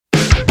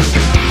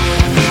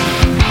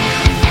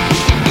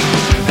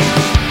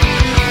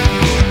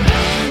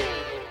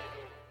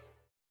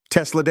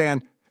Tesla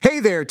Dan. Hey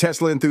there,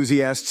 Tesla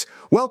enthusiasts.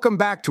 Welcome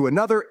back to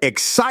another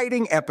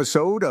exciting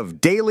episode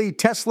of Daily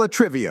Tesla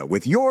Trivia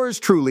with yours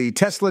truly,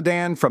 Tesla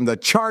Dan from the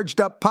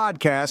Charged Up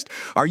Podcast.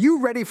 Are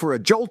you ready for a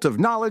jolt of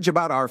knowledge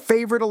about our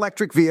favorite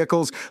electric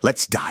vehicles?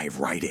 Let's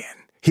dive right in.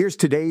 Here's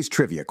today's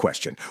trivia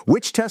question.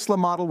 Which Tesla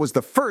model was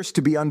the first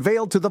to be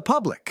unveiled to the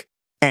public?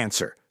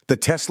 Answer: the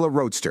Tesla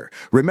Roadster.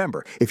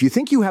 Remember, if you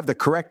think you have the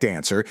correct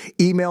answer,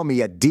 email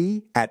me at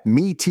d@metv.com.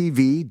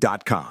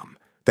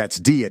 That's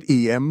d@emitv.com,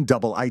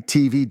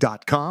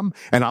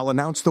 and I'll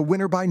announce the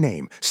winner by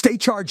name. Stay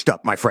charged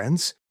up, my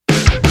friends.